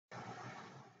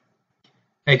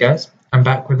Hey guys, I'm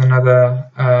back with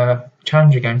another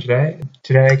challenger game today.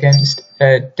 Today against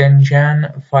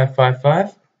Denjan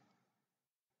 555,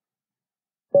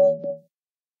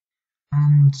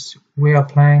 and we are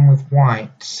playing with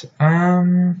white.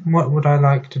 What would I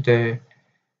like to do?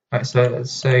 Right, so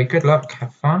let's say good luck,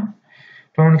 have fun.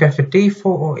 Do I want to go for d4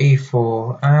 or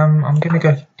e4? I'm going to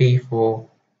go for d4.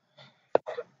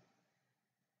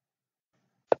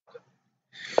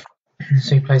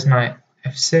 So he plays knight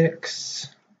f6.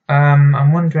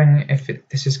 I'm wondering if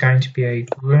this is going to be a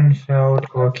Grunfeld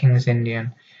or a King's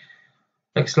Indian.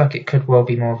 Looks like it could well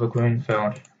be more of a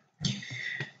Grunfeld.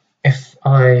 If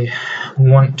I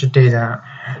want to do that,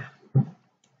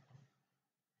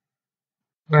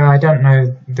 well, I don't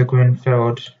know the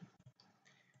Grunfeld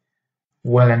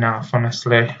well enough,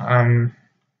 honestly.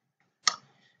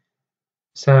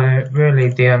 So really,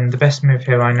 the best move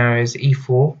here I know is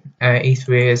e4.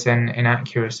 E3 is an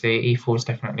inaccuracy. E4 is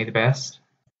definitely the best.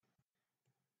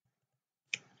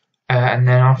 And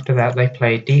then after that, they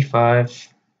play d5.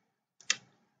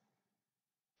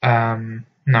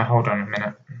 No, hold on a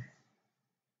minute.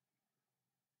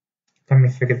 Let me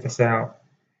figure this out.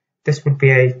 This would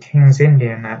be a King's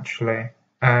Indian, actually.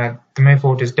 The move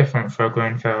order is different for a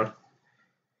Grunfeld.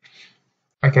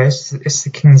 Okay, it's the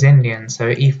King's Indian, so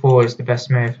e4 is the best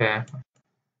move here.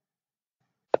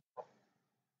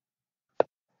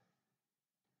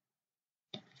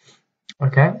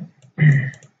 Okay.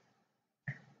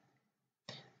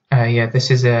 Yeah, this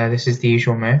is the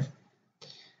usual move.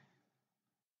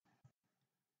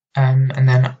 And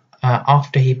then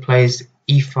after he plays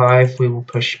e5, we will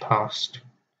push past.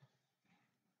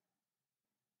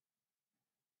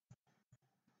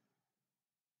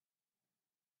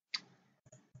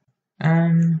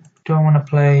 Do I want to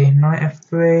play knight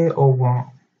f3 or what?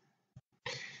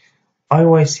 I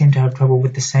always seem to have trouble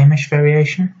with the same-ish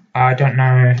variation. I don't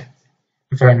know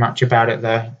very much about it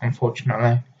though,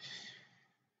 unfortunately.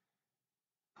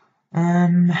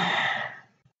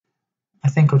 I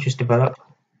think I'll just develop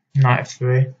knight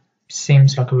f3.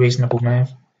 Seems like a reasonable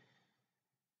move.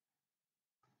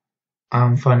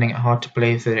 I'm finding it hard to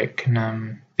believe that it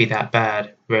can be that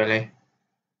bad, really.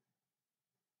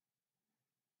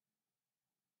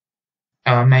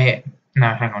 No,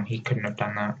 hang on, he couldn't have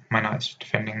done that. My knight's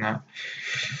defending that.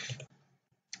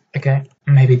 Okay,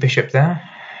 maybe bishop there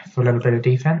for a little bit of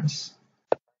defense.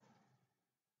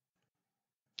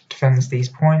 Defends these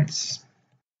points.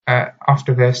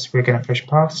 After this, we're going to push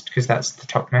past because that's the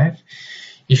top move.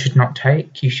 You should not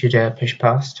take, you should push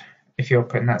past if you're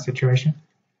put in that situation.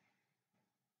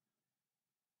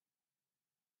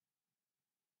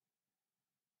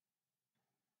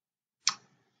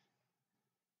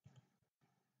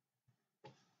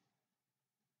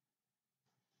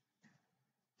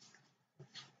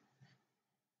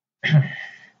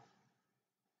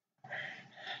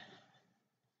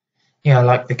 Yeah, I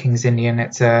like the King's Indian.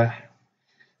 It's a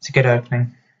good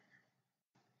opening.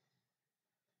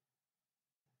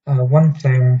 One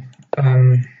thing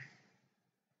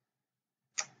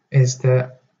is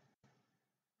that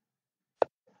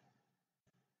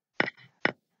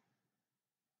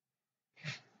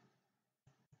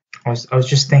I was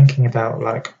just thinking about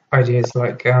like ideas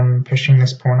like pushing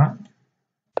this pawn up.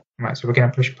 Right, so we're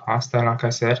going to push past there, like I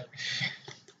said.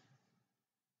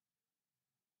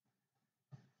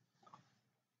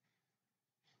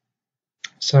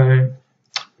 So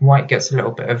white gets a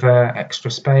little bit of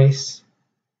extra space,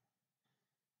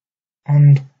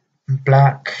 and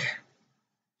black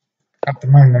at the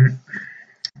moment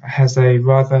has a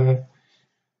rather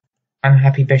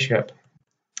unhappy bishop.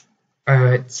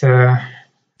 It's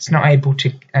not able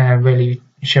to really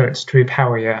show its true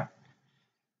power yet.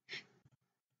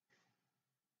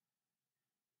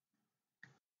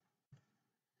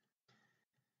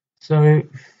 So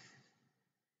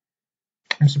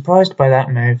I'm surprised by that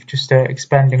move, just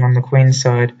expanding on the queen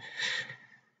side.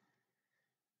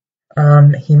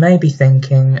 He may be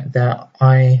thinking that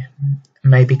I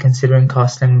may be considering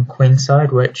castling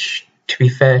queenside, which, to be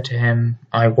fair to him,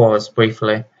 I was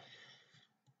briefly.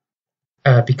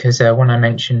 Because when I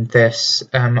mentioned this,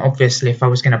 obviously if I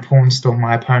was going to pawn stall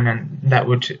my opponent, that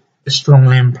would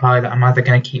strongly imply that I'm either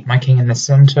going to keep my king in the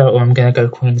centre or I'm going to go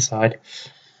queenside.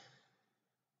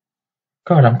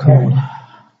 God, I'm cold.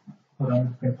 Hold on,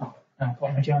 I'm going to put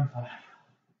on my jumper.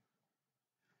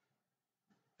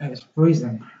 It's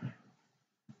freezing.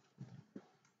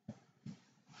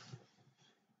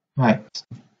 Right.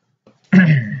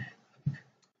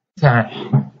 So,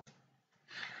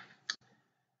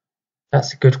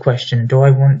 that's a good question. Do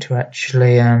I want to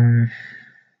actually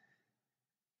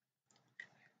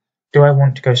do I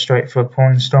want to go straight for a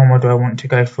pawn storm, or do I want to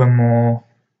go for a more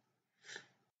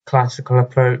classical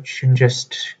approach and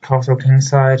just castle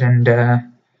kingside and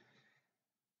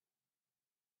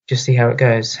just see how it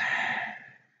goes.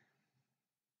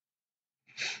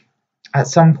 At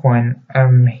some point,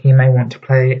 he may want to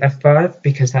play f5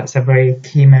 because that's a very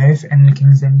key move in the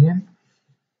King's Indian.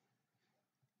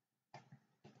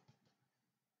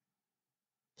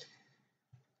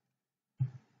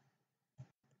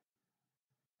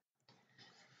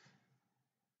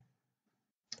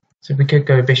 So we could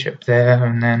go bishop there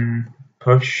and then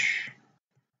push.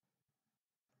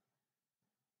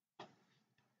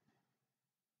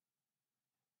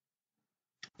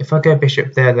 If I go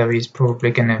bishop there, though, he's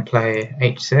probably going to play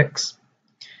h6.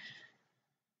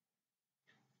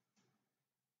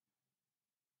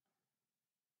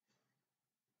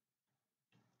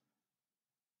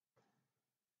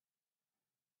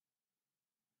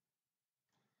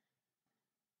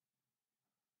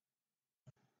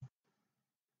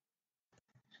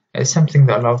 It's something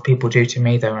that a lot of people do to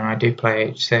me, though, when I do play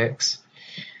h6.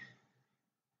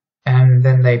 And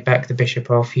then they back the bishop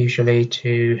off, usually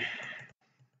to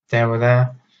there or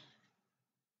there.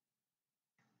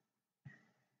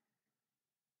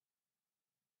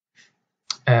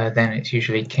 Then it's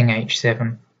usually king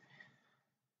h7.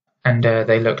 And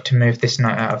they look to move this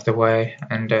knight out of the way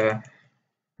and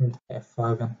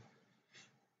f5,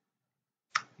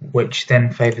 which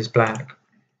then favours black.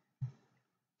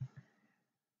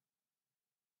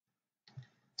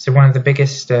 So one of the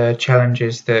biggest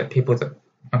challenges that people that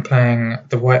are playing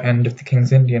the white end of the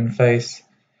King's Indian face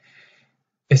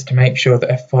is to make sure that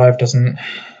f5 doesn't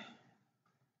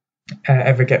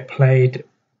ever get played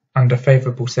under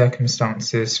favourable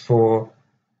circumstances for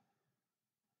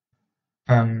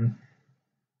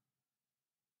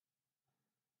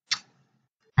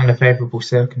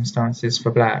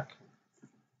black.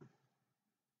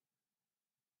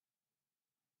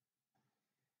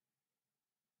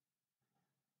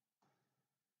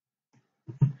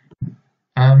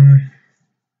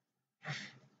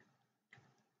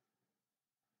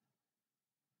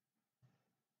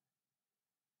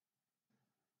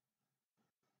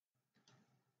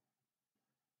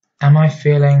 Am I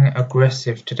feeling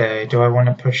aggressive today? Do I want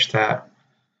to push that?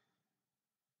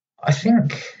 I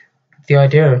think the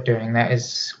idea of doing that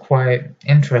is quite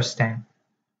interesting.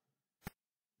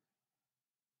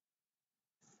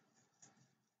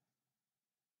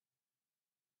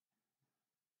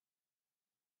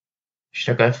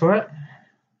 Should I go for it?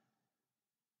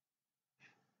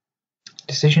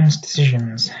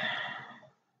 Decisions.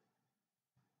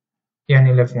 You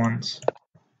only live once.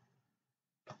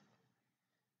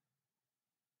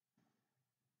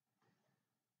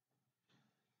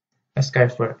 Let's go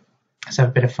for it. Let's have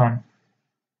a bit of fun.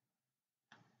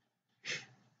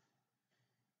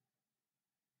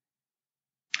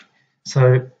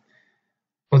 So,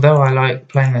 although I like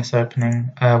playing this opening,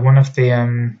 one of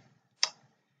the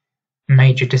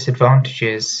major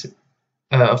disadvantages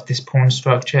of this pawn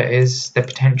structure is the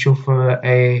potential for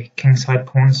a kingside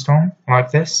pawn storm like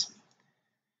this.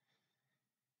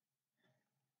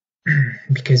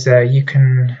 Because you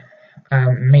can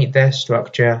meet their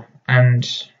structure and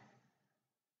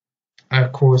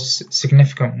cause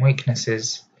significant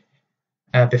weaknesses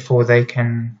before they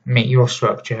can meet your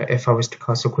structure if I was to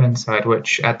castle queenside,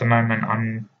 which at the moment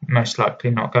I'm most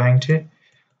likely not going to.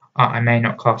 I may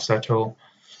not castle at all.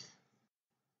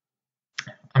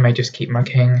 I may just keep my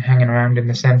king hanging around in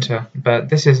the centre, but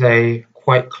this is a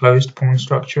quite closed pawn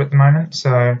structure at the moment,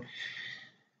 so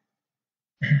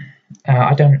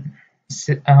I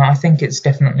think it's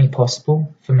definitely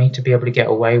possible for me to be able to get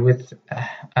away with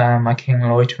my king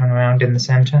loitering around in the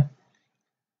centre.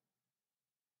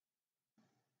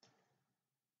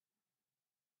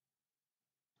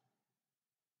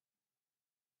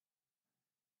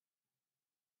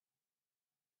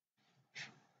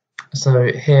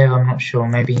 So here I'm not sure,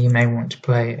 maybe you may want to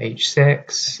play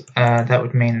h6. That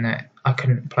would mean that I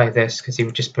couldn't play this because he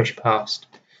would just push past.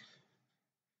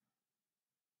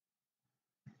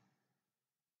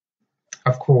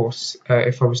 Of course,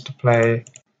 if he was to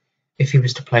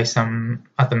play some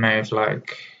other move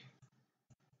like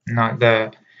knight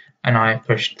there and I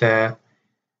pushed there,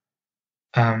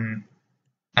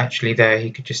 actually there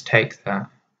he could just take that.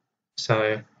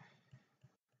 So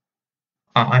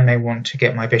I may want to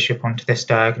get my bishop onto this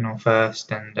diagonal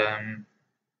first, and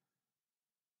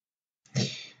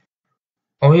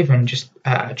or even just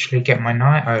actually get my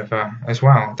knight over as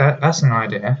well. That's an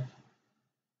idea.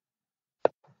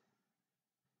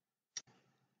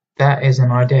 That is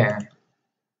an idea.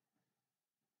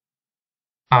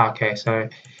 Okay, so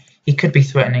he could be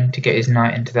threatening to get his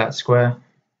knight into that square.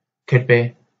 Could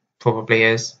be. Probably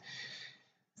is.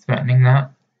 Threatening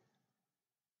that.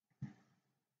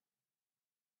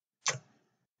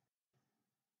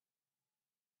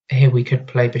 we could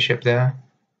play bishop there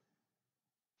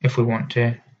if we want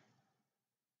to.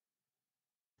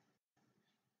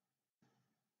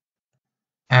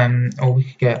 Or we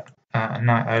could get a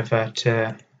knight over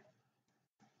to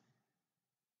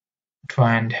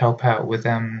try and help out with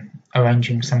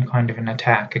arranging some kind of an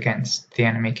attack against the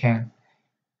enemy king.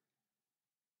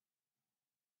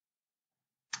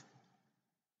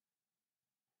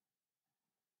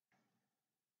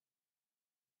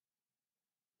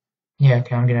 Yeah,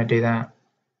 okay, I'm going to do that.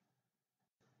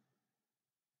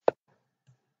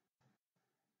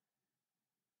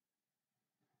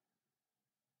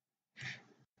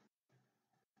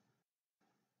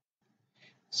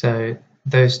 So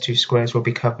those two squares will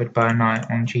be covered by a knight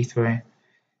on g3,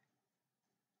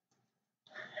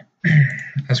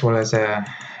 as well as a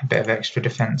bit of extra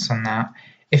defense on that.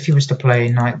 If he was to play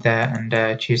knight there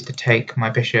and choose to take my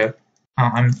bishop,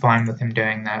 I'm fine with him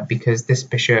doing that, because this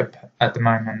bishop at the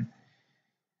moment,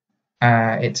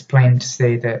 it's plain to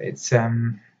see that it's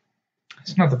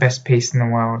not the best piece in the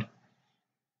world.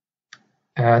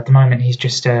 At the moment he's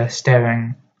just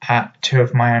staring at two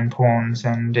of my own pawns,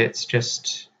 and it's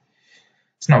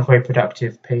not a very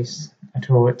productive piece at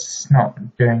all. It's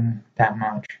not doing that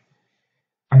much.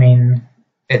 I mean,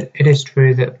 it is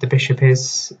true that the bishop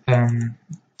is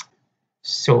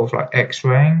sort of like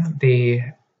x-raying the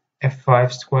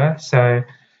f5 square, so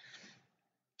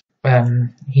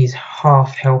he's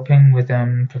half helping with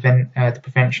the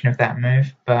prevention of that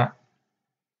move, but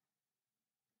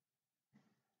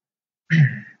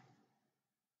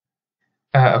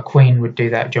a queen would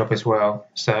do that job as well.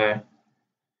 So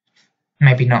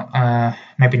maybe not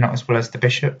as well as the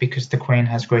bishop, because the queen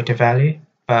has greater value,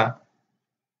 but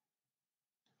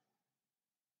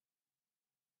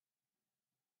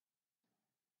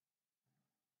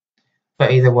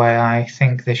either way, I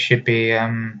think this should be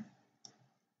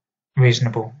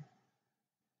reasonable.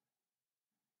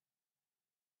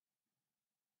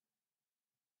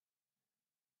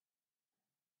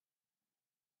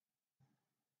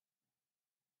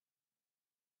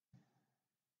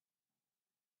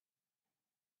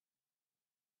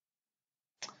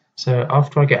 So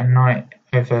after I get a knight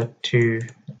over to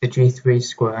the g3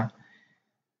 square,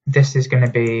 this is going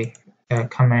to be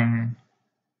coming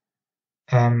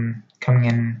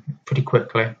in pretty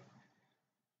quickly.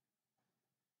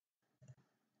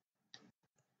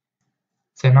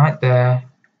 So knight there.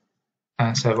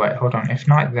 So wait, hold on. If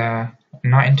knight there,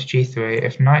 knight into g3.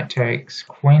 If knight takes,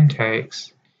 queen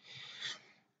takes.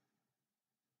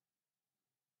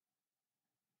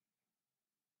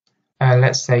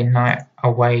 Let's say knight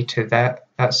away to that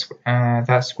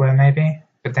square maybe,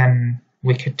 but then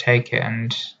we could take it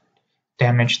and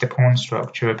damage the pawn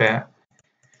structure a bit,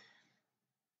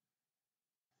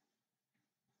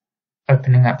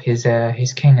 opening up his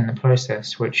king in the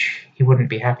process, which he wouldn't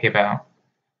be happy about.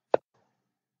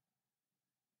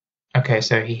 Okay,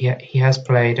 so he has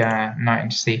played knight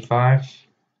into c5.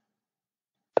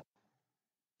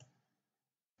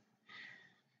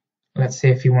 Let's see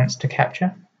if he wants to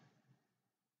capture.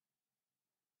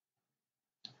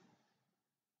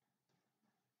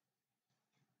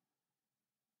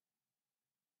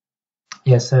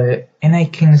 Yeah, so in a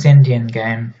King's Indian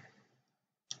game,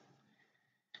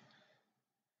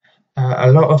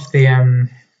 a lot of the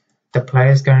play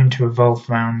is going to revolve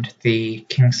around the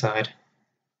king side.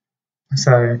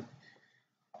 So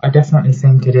I definitely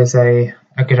think it is a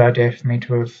good idea for me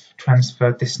to have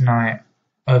transferred this knight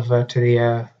over to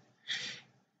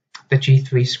the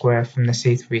g3 square from the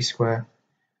c3 square.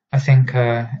 I think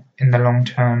in the long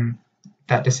term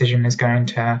that decision is going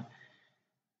to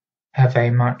have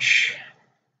a much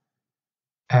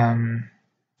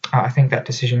I think that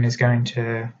decision is going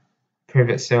to prove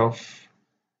itself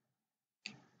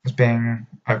as being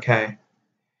okay.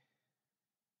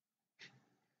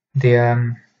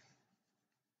 The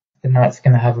knight's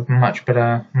going to have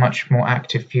a much more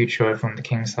active future over on the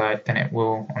king side than it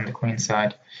will on the queen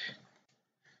side.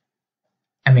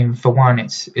 I mean, for one,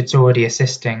 it's already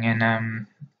assisting in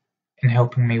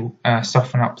helping me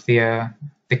soften up the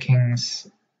king's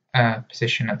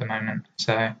position at the moment.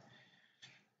 So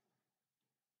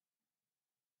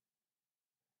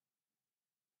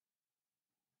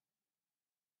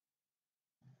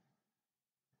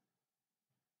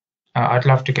I'd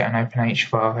love to get an open H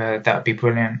file. That would be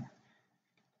brilliant.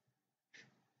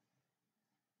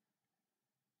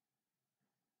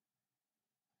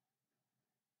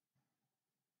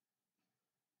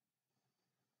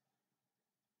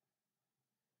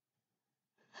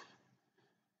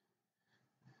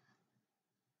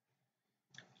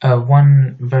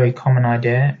 One very common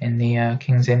idea in the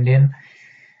King's Indian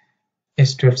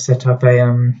is to have set up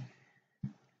a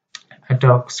a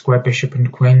dark square bishop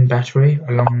and queen battery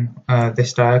along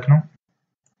this diagonal,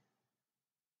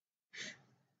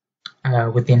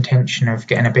 with the intention of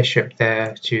getting a bishop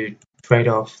there to trade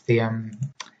off the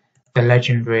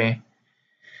legendary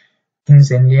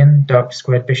King's Indian dark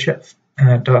squared bishop.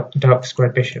 Dark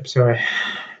squared bishop. Sorry.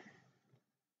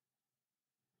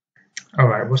 All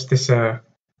right. What's this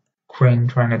queen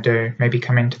trying to do? Maybe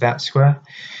come into that square.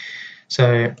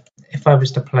 So if I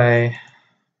was to play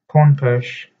pawn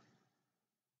push.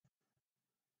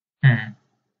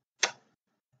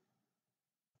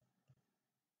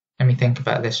 Let me think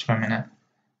about this for a minute.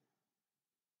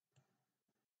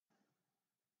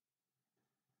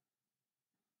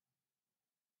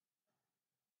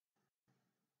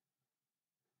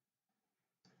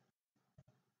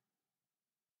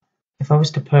 If I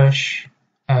was to push,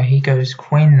 he goes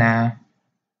queen there.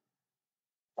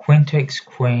 Queen takes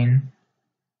queen.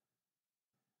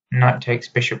 Knight takes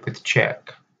bishop with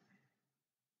check.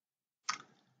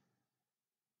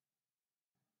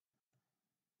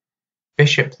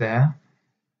 Bishop there,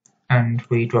 and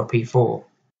we drop e4.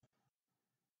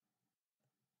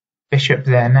 Bishop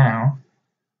there now.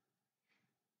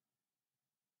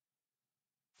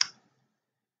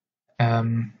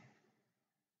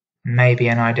 Maybe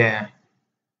an idea.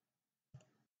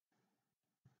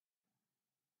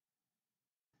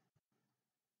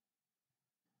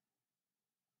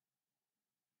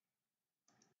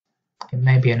 It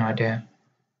may be an idea.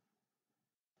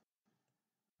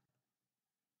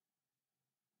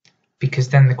 Because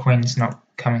then the queen's not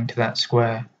coming to that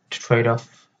square to trade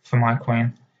off for my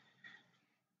queen.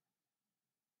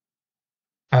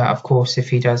 Of course, if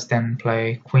he does then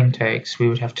play queen takes, we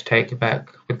would have to take it back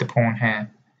with the pawn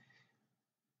here.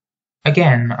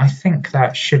 Again, I think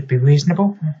that should be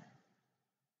reasonable.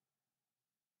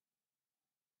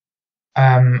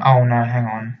 Oh no, hang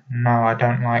on. No, I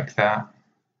don't like that.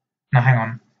 No, hang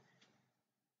on.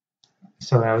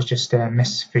 Sorry, I was just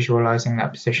misvisualizing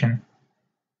that position.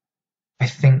 I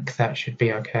think that should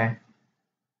be okay.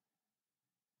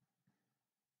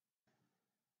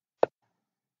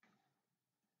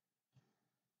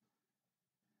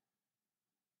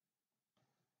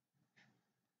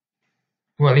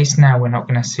 Well, at least now we're not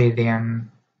going to see the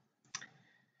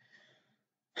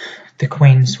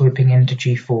queen swooping into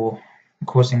g4,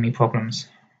 causing me problems.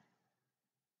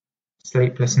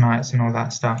 Sleepless nights and all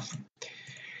that stuff.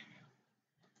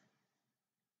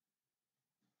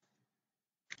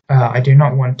 I do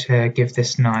not want to give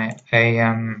this knight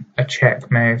a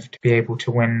check move to be able to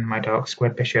win my dark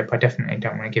squared bishop. I definitely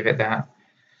don't want to give it that.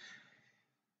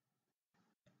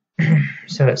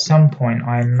 So at some point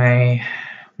I may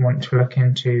want to look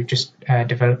into just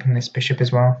developing this bishop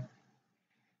as well.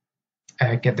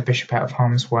 Get the bishop out of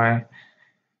harm's way.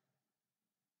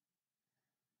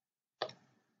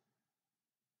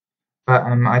 But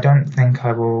I don't think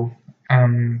I will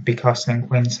be castling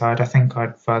queenside. I think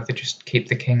I'd rather just keep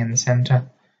the king in the centre.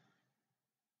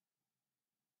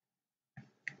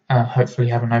 Hopefully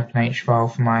have an open h file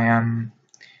for my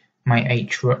my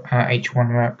h1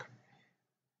 rook.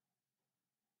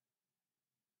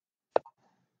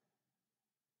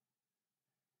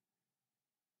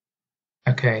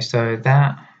 Okay, so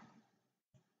that.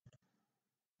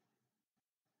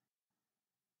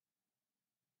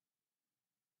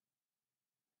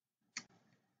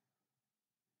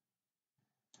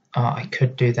 I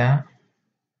could do that.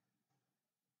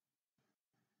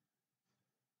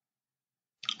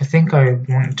 I think I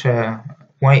want to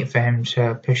wait for him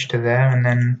to push to there and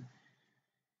then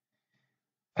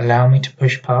allow me to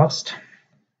push past.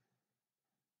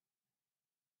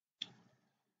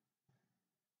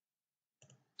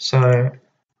 So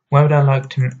where would I like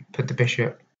to put the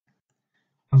bishop?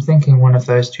 I'm thinking one of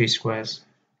those two squares.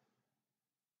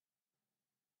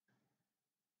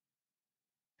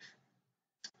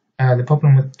 The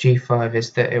problem with g5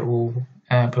 is that it will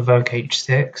provoke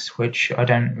h6, which I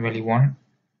don't really want.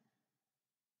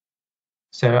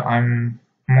 So I'm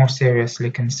more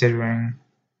seriously considering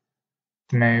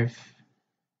the move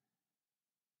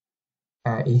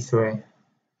e3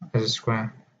 as a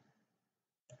square.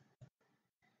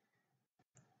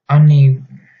 Only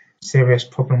serious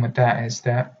problem with that is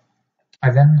that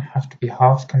I then have to be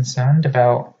half concerned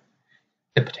about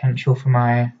the potential for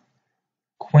my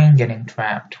queen getting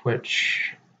trapped,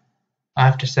 which I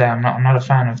have to say I'm not a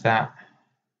fan of that.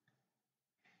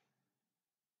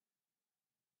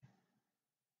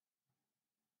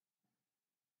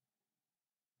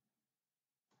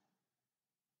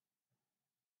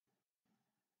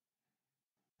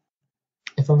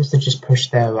 If I was to just push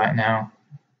there right now,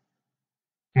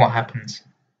 what happens?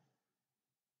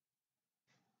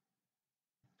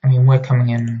 I mean, we're coming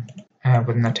in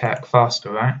with an attack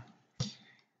faster, right?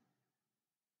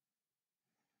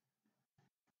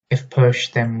 If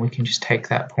pushed, then we can just take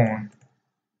that pawn.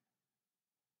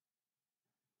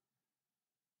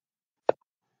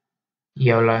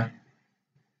 YOLO.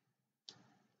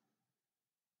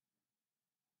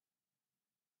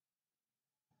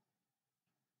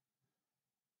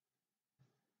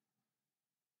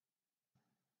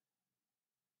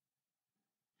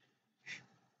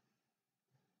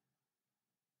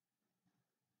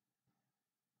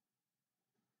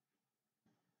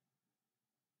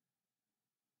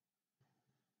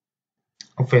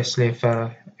 Obviously, if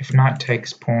knight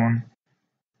takes pawn,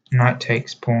 knight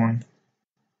takes pawn,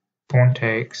 pawn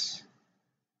takes,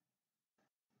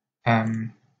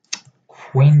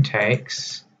 queen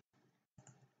takes,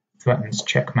 threatens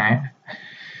checkmate,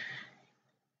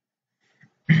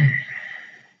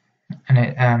 and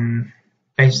it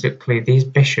basically these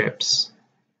bishops,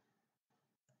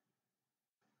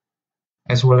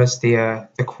 as well as the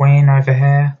queen over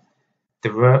here,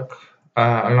 the rook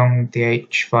along the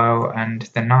h file, and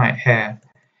the knight here.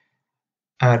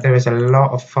 There is a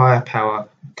lot of firepower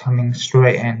coming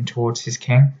straight in towards his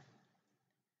king,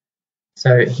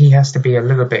 so he has to be a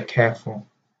little bit careful.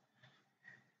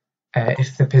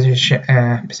 If the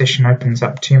position opens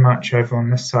up too much over on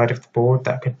this side of the board,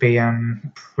 that could be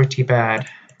pretty bad.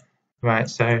 Right,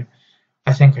 so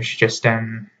I think I should just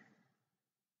try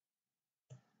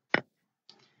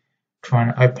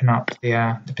and open up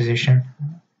the position.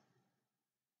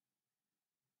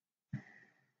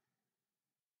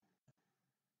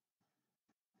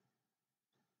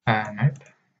 Nope.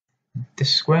 This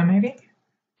square, maybe?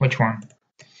 Which one?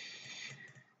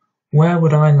 Where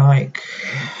would I like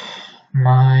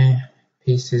my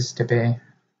pieces to be?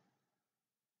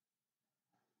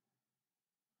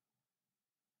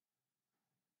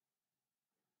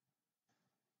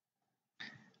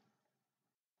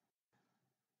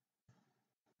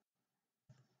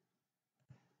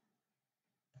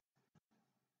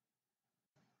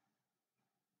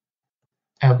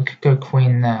 We could go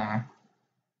queen there,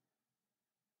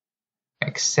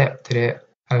 except that it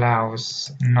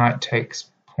allows knight takes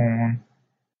pawn,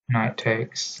 knight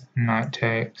takes, knight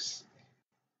takes.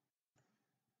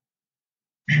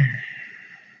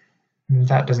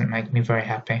 That doesn't make me very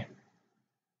happy.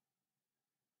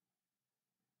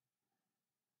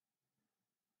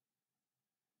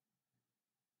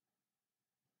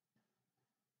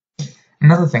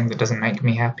 Another thing that doesn't make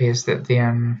me happy is that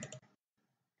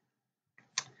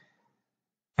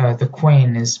the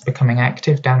queen is becoming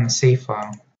active down the c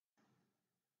file.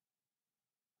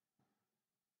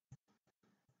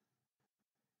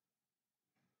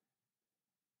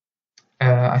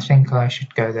 I think I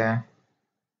should go there.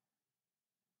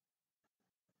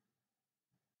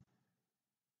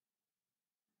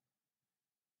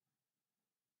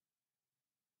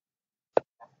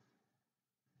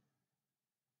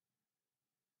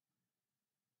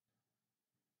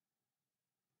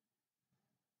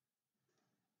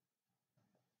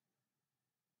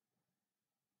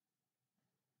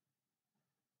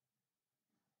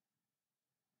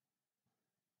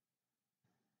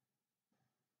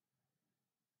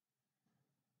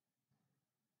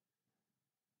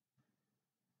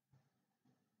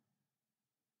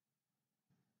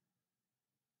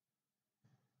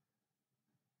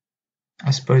 I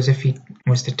suppose if he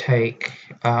was to take,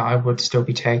 I would still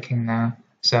be taking there,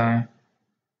 so...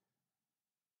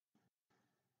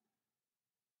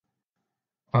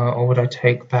 or would I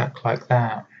take back like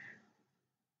that?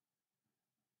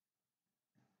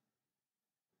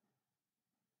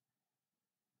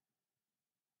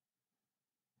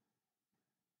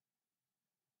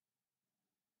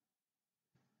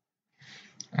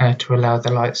 To allow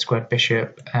the light squared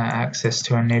bishop access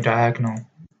to a new diagonal,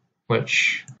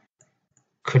 which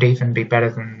could even be better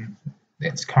than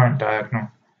its current diagonal.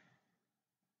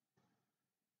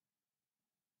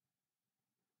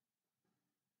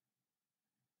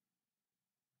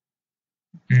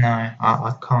 No,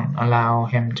 I can't allow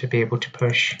him to be able to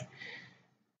push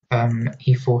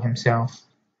e4 himself.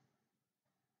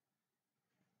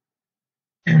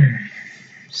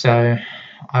 So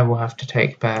I will have to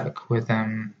take back with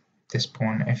this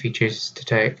pawn if he chooses to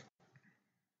take,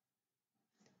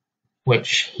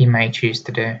 which he may choose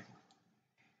to do.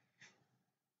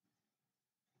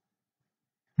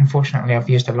 Unfortunately, I've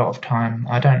used a lot of time.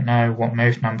 I don't know what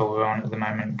move number we're on at the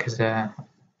moment because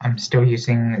I'm still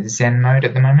using Zen mode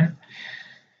at the moment.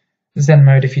 Zen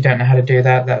mode, if you don't know how to do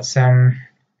that, that's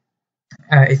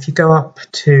if you go up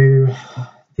to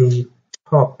the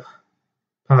top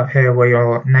part here where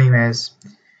your name is,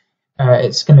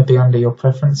 it's going to be under your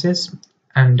preferences,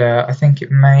 and I think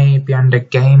it may be under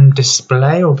game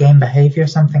display or game behavior,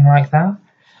 something like that.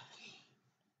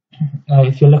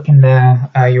 If you look in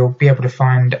there, you'll be able to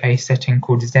find a setting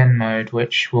called Zen mode,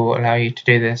 which will allow you to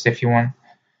do this if you want.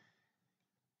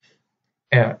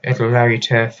 It'll allow you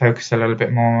to focus a little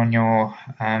bit more on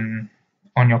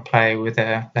your play with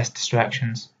less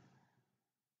distractions.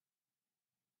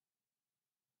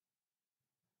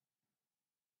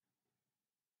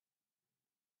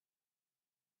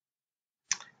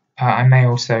 I may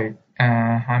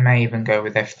even go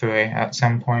with F3 at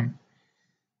some point.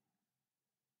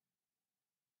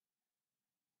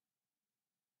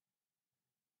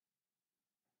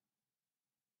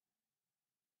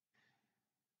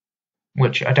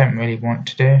 Which I don't really want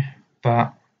to do,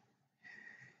 but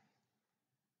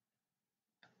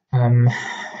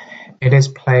it is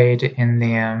played in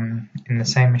the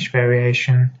same-ish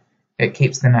variation. It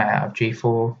keeps the knight out of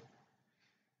G4.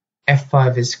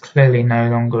 F5 is clearly no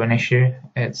longer an issue.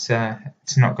 It's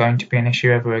not going to be an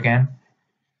issue ever again,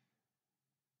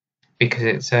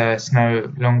 because it's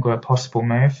no longer a possible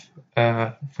move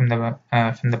from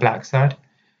the black side.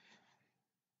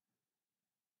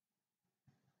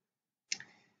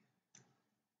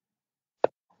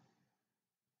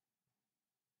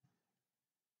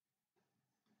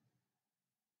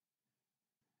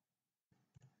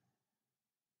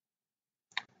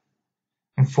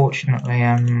 Unfortunately,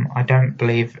 I don't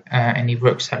believe any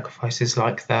rook sacrifices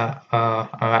like that are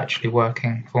actually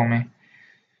working for me.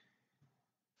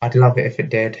 I'd love it if it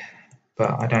did,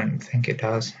 but I don't think it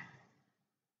does.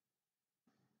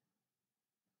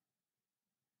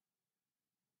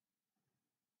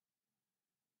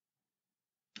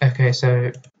 Okay,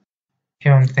 so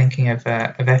here I'm thinking of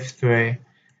f3,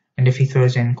 and if he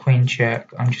throws in queen check,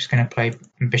 I'm just going to play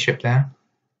bishop there.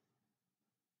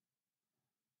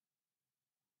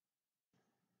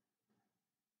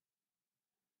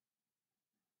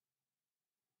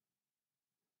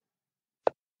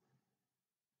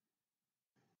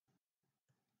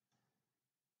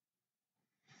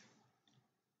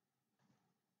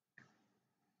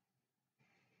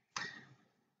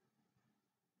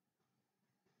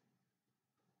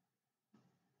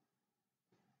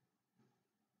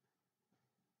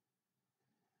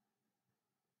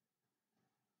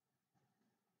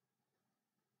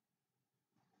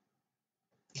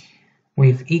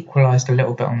 We've equalised a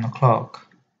little bit on the clock,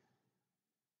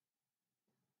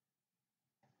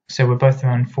 so we're both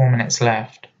around 4 minutes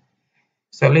left.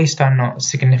 So at least I'm not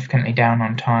significantly down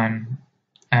on time.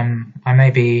 I may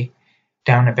be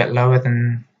down a bit lower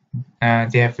than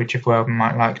the average of where I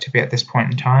might like to be at this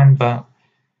point in time, but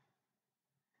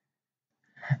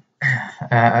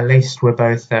at least we're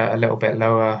both a little bit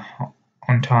lower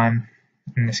on time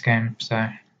in this game. So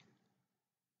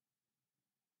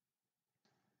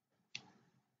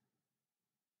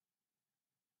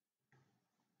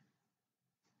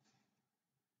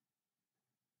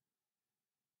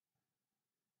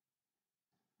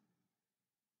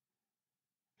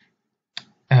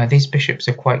these bishops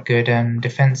are quite good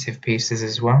defensive pieces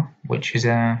as well, which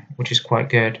is quite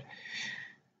good.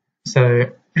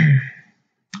 So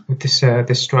with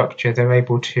this structure, they're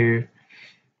able to,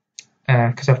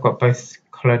 because I've got both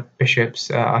coloured bishops,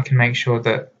 I can make sure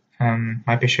that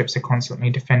my bishops are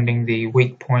constantly defending the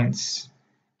weak points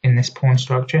in this pawn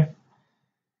structure,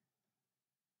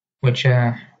 which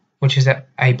is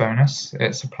a bonus.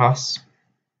 It's a plus.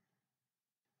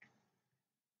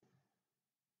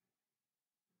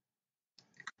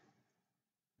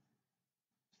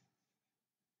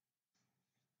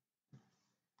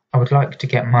 I would like to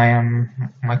get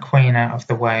my queen out of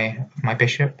the way of my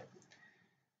bishop.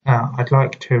 I'd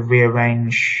like to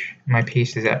rearrange my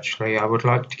pieces actually. I would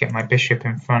like to get my bishop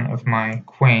in front of my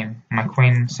queen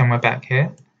somewhere back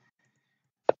here.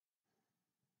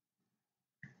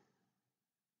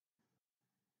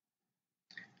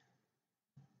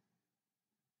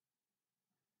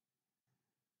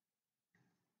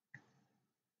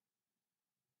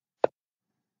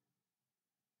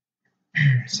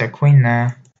 So queen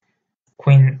there,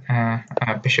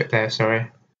 bishop there, sorry.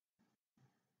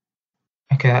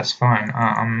 Okay, that's fine.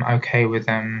 I'm okay with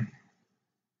that,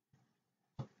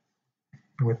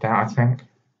 I think.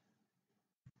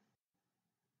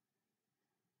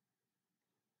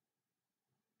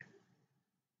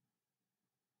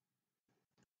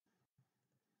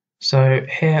 So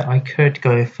here I could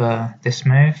go for this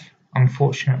move.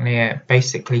 Unfortunately, it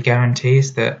basically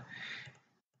guarantees that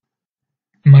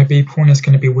my b pawn is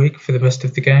going to be weak for the rest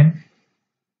of the game.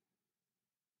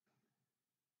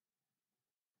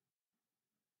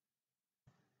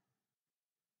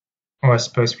 Or I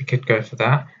suppose we could go for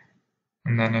that,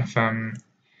 and then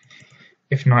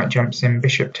If knight jumps in,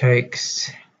 bishop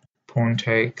takes, pawn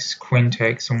takes, queen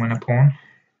takes, and win a pawn.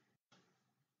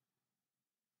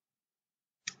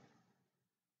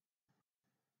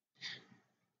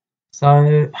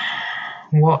 So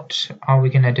what are we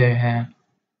going to do here?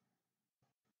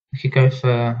 We could go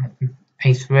for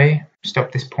a3,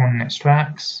 stop this pawn in its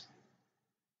tracks.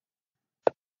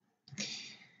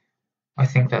 I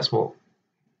think that's what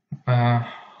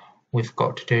we've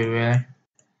got to do, really.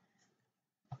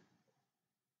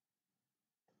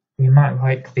 We might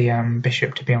like the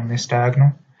bishop to be on this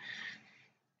diagonal.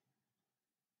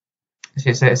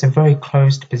 It's a very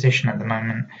closed position at the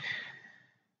moment.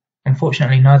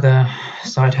 Unfortunately, neither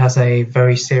side has a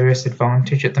very serious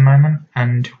advantage at the moment,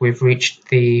 and we've reached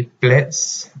the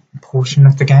blitz portion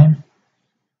of the game.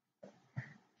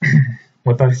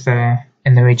 We're both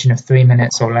in the region of 3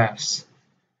 minutes or less.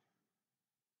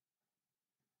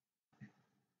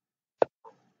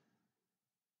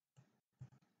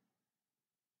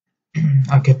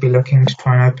 I could be looking to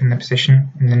try and open the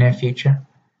position in the near future.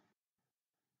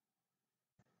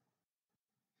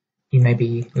 You may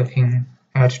be looking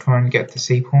to try and get the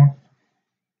c-pawn.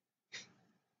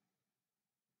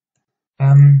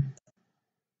 Don't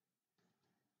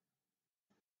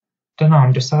know,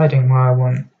 I'm deciding where I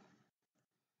want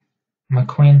my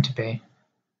queen to be.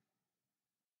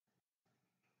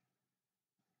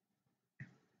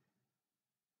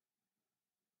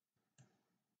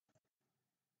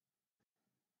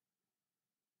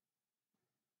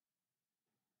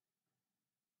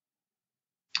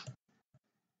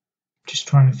 Just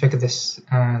trying to figure this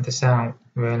out,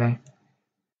 really.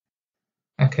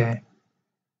 Okay.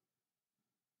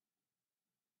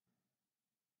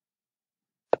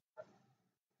 I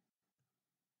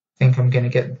think I'm going to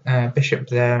get bishop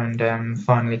there and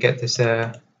finally get this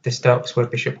dark square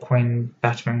bishop queen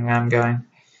battering ram going.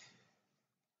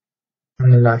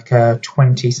 Only like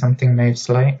 20 something moves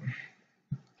late.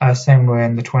 I assume we're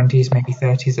in the 20s, maybe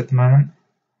 30s at the moment.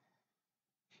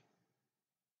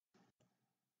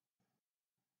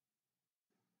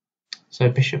 So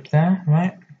bishop there,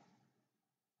 right?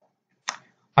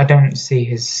 I don't see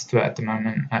his threat at the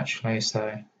moment, actually,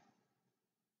 so...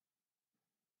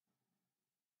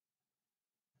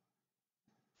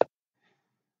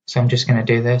 So I'm just going to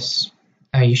do this.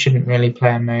 You shouldn't really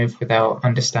play a move without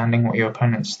understanding what your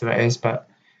opponent's threat is, but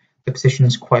the position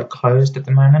is quite closed at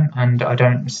the moment, and I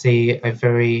don't see a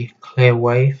very clear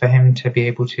way for him to be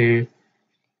able to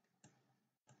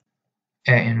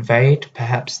invade.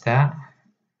 Perhaps that.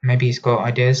 Maybe he's got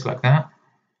ideas like that.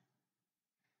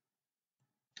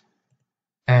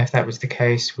 If that was the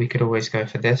case, we could always go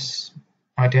for this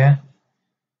idea.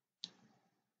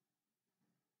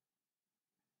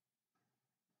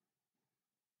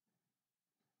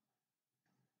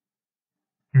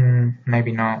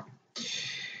 Maybe not.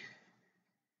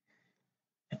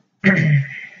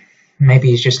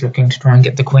 Maybe he's just looking to try and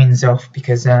get the queens off,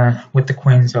 because with the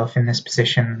queens off in this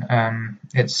position,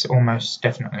 it's almost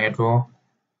definitely a draw.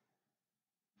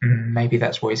 Maybe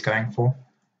that's what he's going for.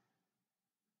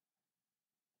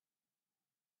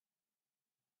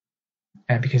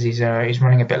 Because he's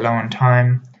running a bit low on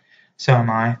time, so am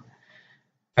I.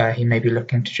 He may be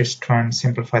looking to just try and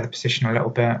simplify the position a little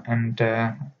bit, and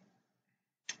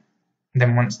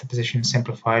then once the position is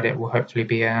simplified, it will hopefully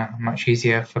be much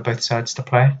easier for both sides to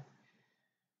play.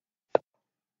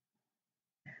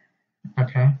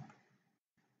 Okay.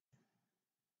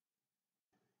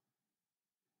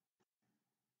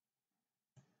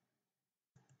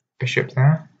 Bishop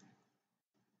there.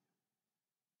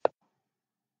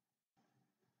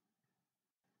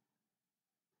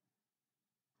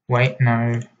 Wait,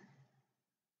 no.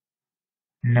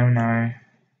 No, no.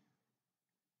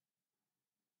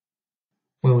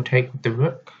 We will take with the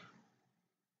rook.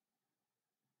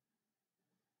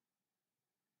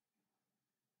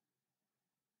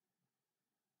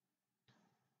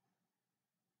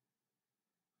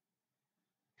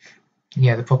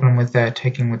 Yeah, the problem with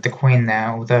taking with the queen there,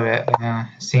 although it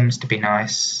seems to be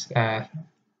nice,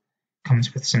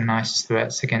 comes with some nice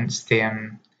threats against the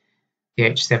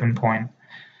h7 pawn.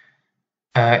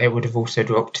 It would have also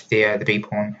dropped the b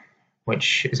pawn,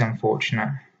 which is unfortunate.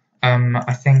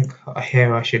 I think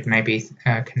here I should maybe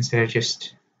consider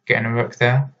just getting a rook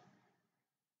there.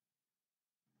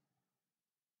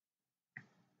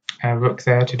 A rook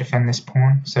there to defend this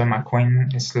pawn, so my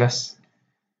queen is less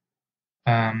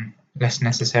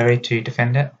necessary to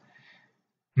defend it.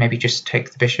 Maybe just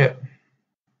take the bishop.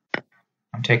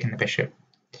 I'm taking the bishop.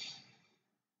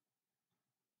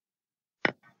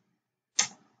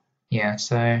 Yeah,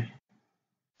 so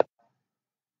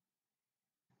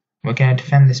we're going to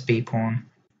defend this b pawn.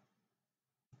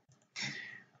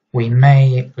 We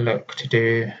may look to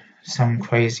do some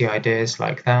crazy ideas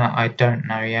like that. I don't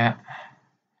know yet.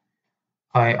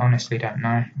 I honestly don't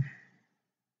know.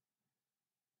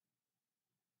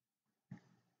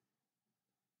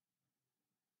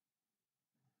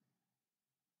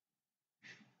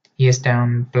 He is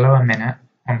down below a minute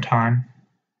on time,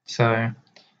 so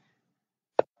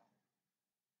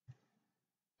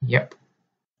yep.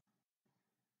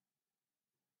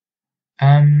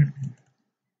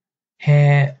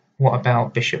 Here, what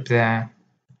about bishop there?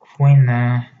 Queen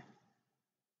there.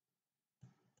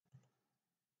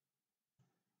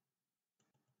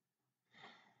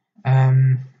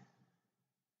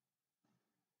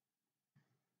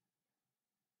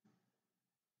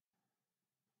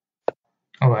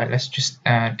 Alright, let's just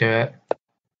do it.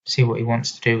 See what he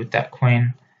wants to do with that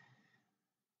queen.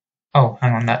 Oh,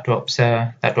 hang on, that drops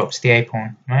the a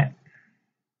pawn, right?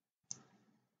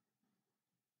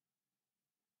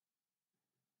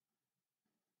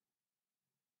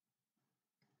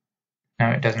 No,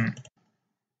 it doesn't.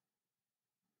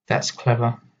 That's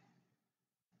clever.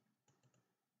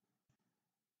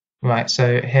 Right,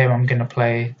 so here I'm going to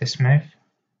play this move.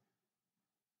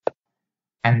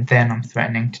 And then I'm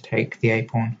threatening to take the a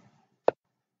pawn.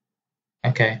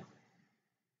 Okay.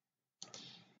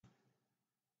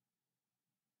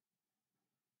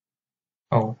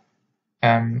 Oh,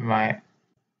 right.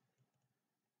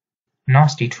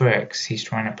 Nasty tricks he's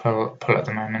trying to pull at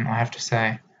the moment, I have to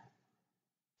say.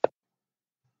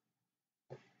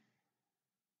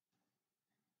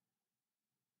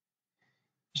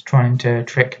 He's trying to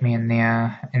trick me in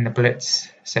the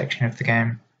blitz section of the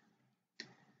game.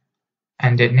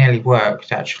 And it nearly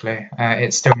worked, actually.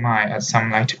 It still might at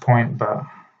some later point, but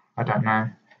I don't know.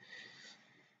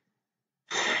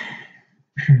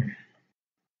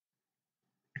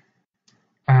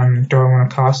 Do I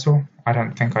want a castle? I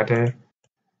don't think I do.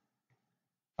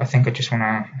 I think I just want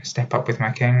to step up with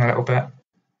my king a little bit.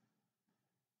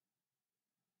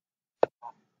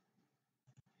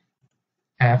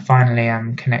 Finally,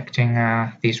 I'm connecting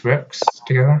these rooks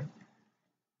together.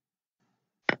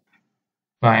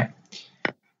 Right.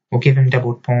 We'll give him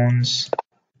doubled pawns.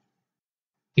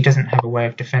 He doesn't have a way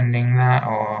of defending that,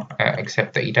 or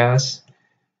except that he does.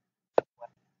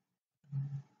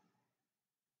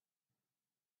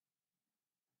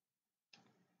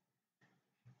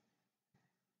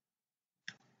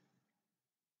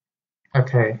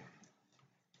 Okay.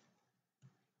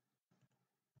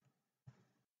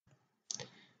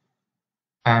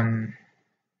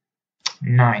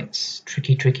 Knights.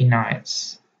 Tricky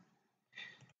knights.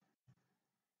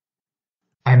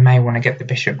 I may want to get the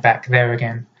bishop back there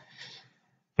again,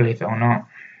 believe it or not.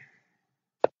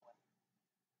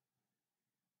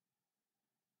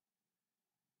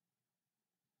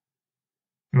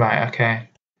 Right, okay.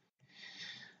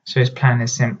 So his plan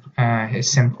is simple.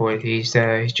 He's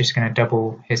just going to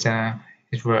double his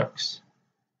rooks.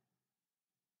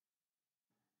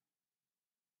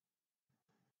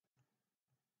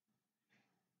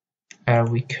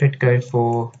 We could go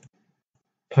for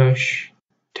push,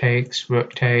 takes,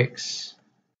 rook takes.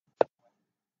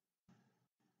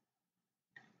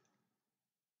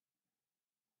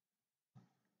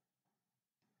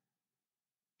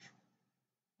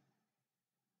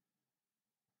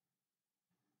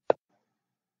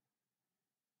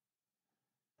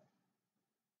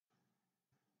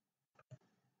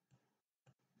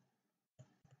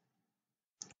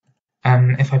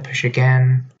 If I push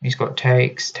again, he's got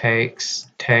takes,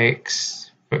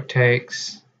 rook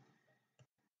takes.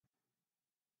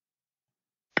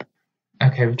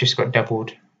 Okay, we've just got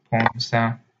doubled pawns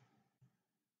there.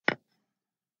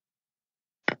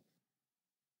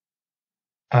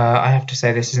 I have to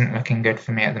say this isn't looking good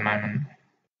for me at the moment.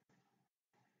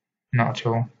 Not at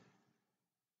all.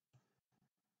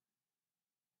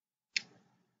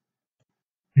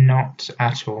 Not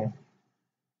at all.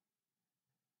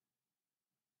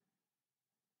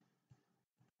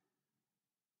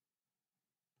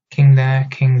 King there,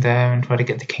 and try to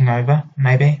get the king over,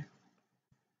 maybe.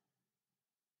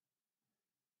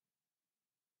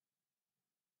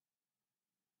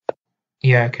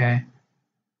 Yeah, okay.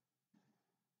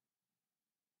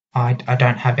 I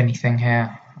don't have anything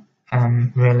here,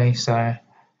 really, so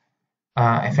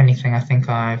if anything, I think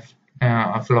I've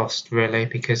lost, really,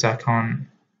 because I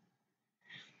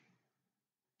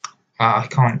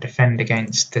can't defend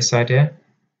against this idea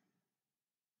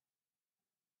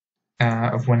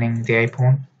of winning the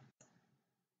a-pawn.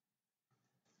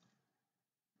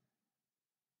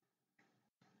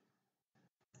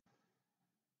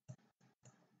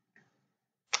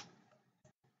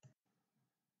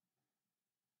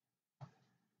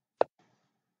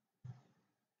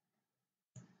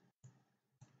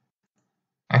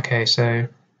 Okay, so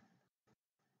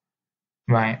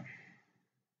right.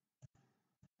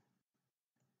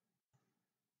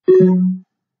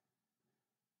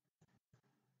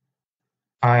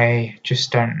 I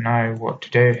just don't know what to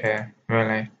do here,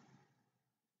 really.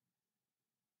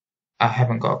 I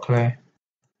haven't got a clue.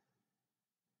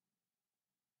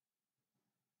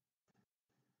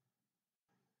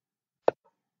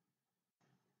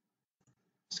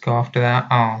 Let's go after that.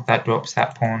 Oh, that drops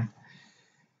that pawn.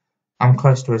 I'm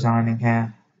close to resigning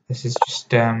here. This is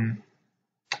just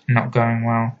not going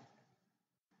well.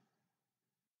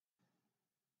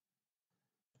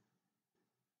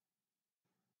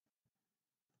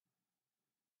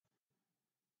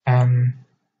 Um.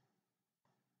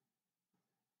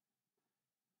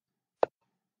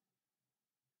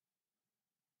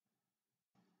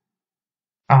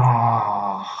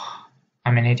 Oh,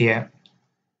 I'm an idiot.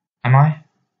 Am I?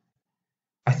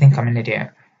 I think I'm an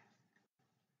idiot.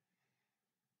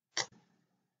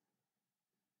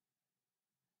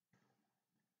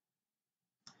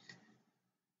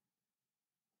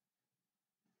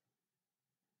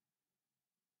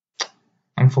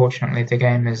 Unfortunately, the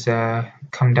game has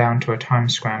come down to a time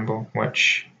scramble,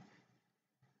 which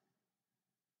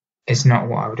is not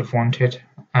what I would have wanted.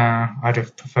 I'd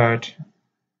have preferred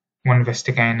one of us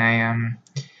to gain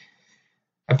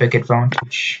a big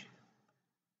advantage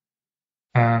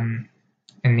in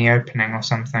the opening or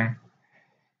something.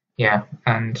 Yeah,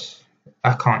 and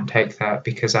I can't take that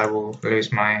because I will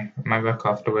lose my rook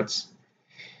afterwards.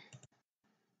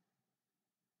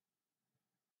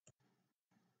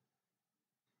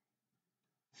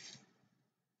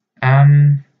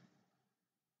 Um,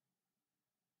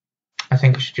 I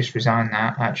think I should just resign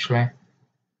that, actually.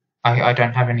 I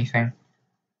don't have anything.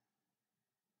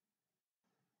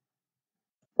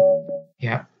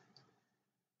 Yeah.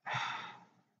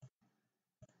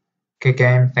 Good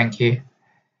game, thank you.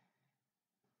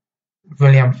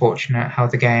 Really unfortunate how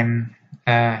the game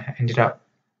ended up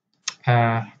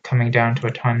coming down to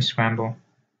a time scramble.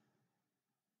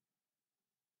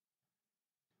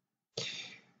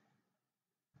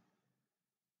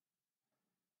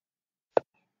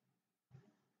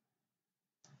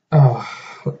 Oh,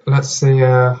 let's see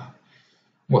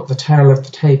what the tale of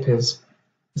the tape is,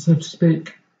 so to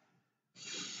speak.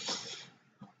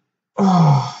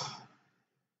 Oh.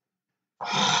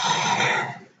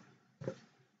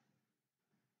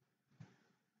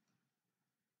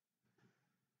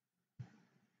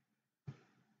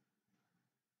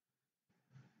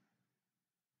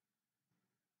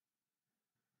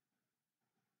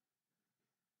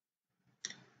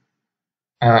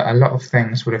 A lot of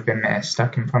things would have been missed, I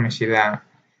can promise you that,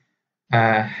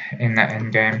 in that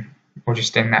end game, or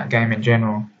just in that game in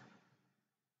general.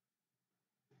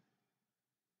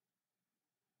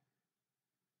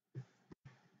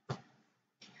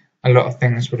 A lot of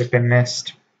things would have been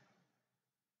missed.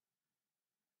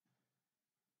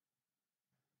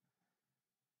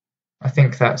 I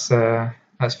think that's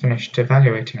finished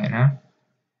evaluating it now.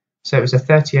 So it was a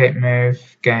 38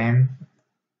 move game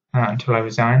until I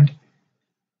resigned.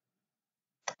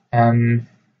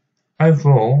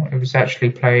 Overall, it was actually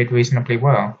played reasonably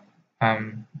well.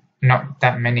 Not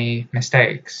that many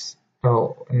mistakes,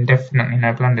 well, definitely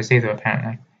no blunders either,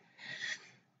 apparently.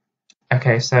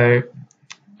 Okay, so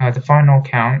the final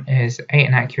count is 8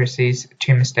 inaccuracies,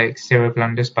 2 mistakes, 0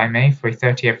 blunders by me for a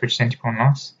 30 average centipawn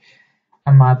loss.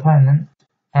 And my opponent,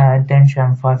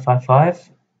 Densham555,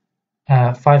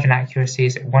 5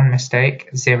 inaccuracies, 1 mistake,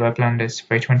 0 blunders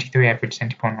for a 23 average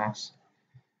centipawn loss.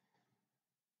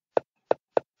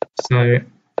 So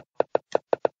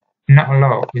not a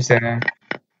lot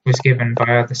was given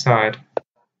by either side.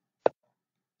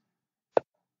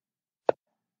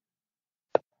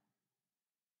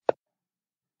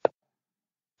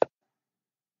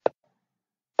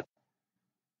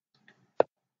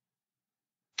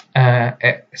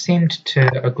 It seemed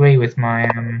to agree with my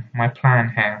my plan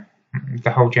here,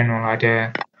 the whole general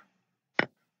idea.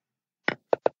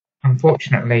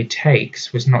 Unfortunately,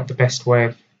 takes was not the best way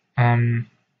of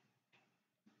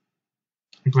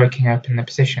breaking open the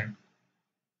position.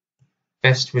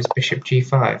 Best was bishop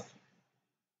g5.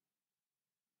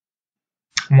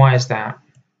 Why is that?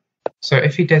 So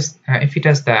if he does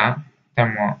that,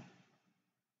 then what?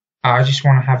 I just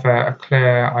want to have a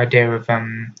clear idea of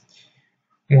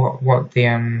what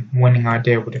the winning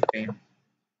idea would have been.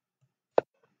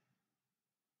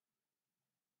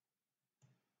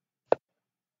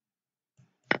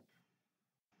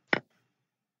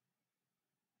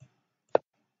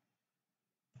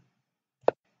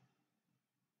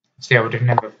 See, I would have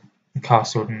never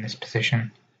castled in this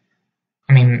position.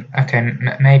 I mean, okay,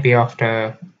 maybe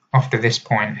after this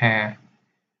point here,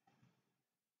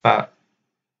 but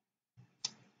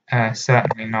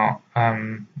certainly not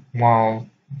while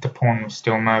the pawn was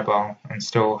still mobile and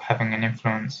still having an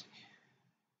influence.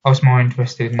 I was more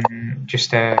interested in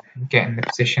just getting the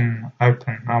position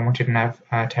open. I wanted to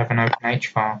have an open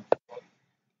h-file.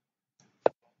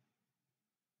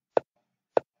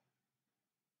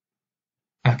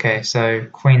 Okay, so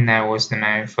queen there was the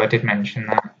move. I did mention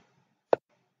that.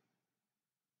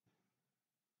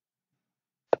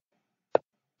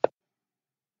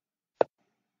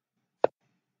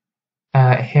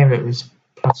 Here it was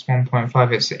plus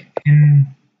 1.5. It's in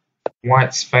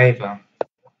white's favour.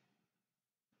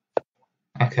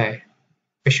 Okay,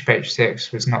 bishop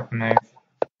h6 was not the move.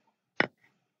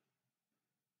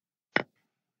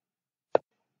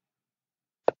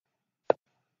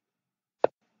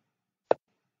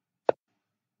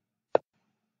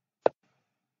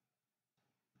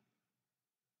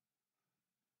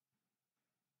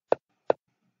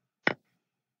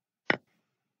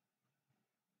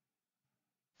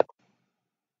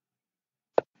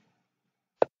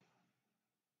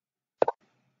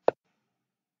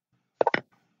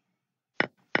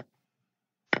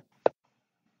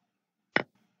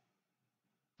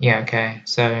 Yeah, okay,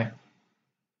 so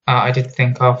I did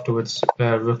think afterwards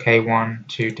rook a1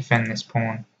 to defend this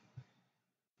pawn.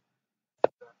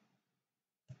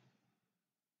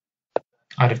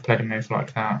 I'd have played a move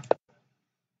like that.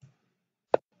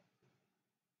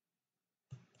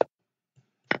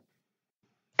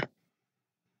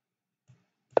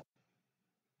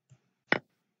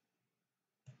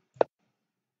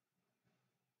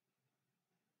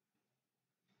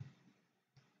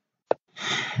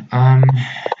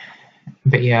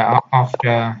 But yeah,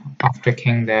 after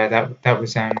king there, that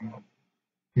was that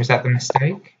the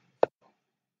mistake?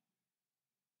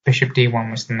 Bishop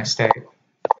d1 was the mistake.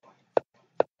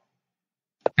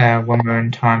 When we're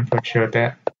in time pressure a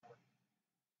bit.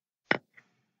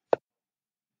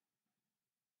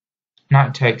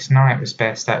 Knight takes knight was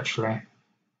best actually.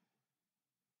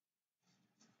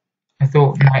 I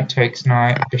thought knight takes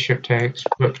knight, bishop takes,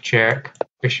 rook check,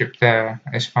 bishop there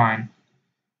is fine.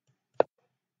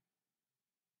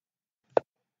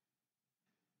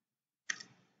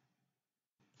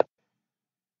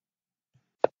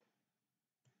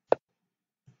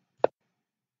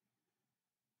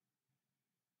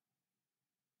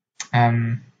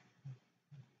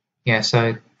 Yeah,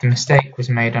 so the mistake was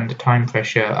made under time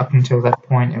pressure. Up until that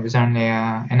point, it was only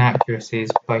inaccuracies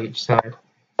by each side.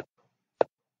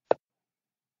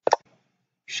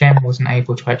 Shen wasn't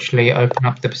able to actually open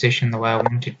up the position the way I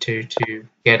wanted to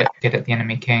get at the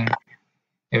enemy king.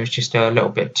 It was just a little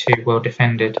bit too well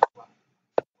defended.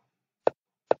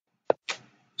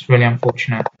 It's really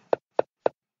unfortunate.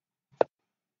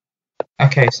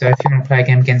 Okay, so if you want to play a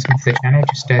game against me for the channel,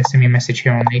 just send me a message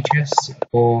here on Lichess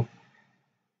or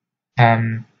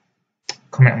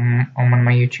comment on one of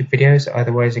my YouTube videos.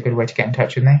 Either way is a good way to get in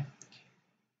touch with me.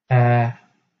 Yeah,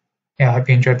 I hope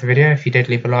you enjoyed the video. If you did,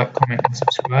 leave a like, comment and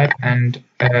subscribe, and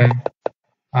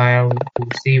I will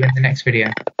see you in the next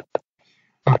video.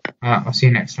 I'll see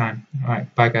you next time.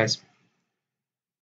 Alright, bye guys.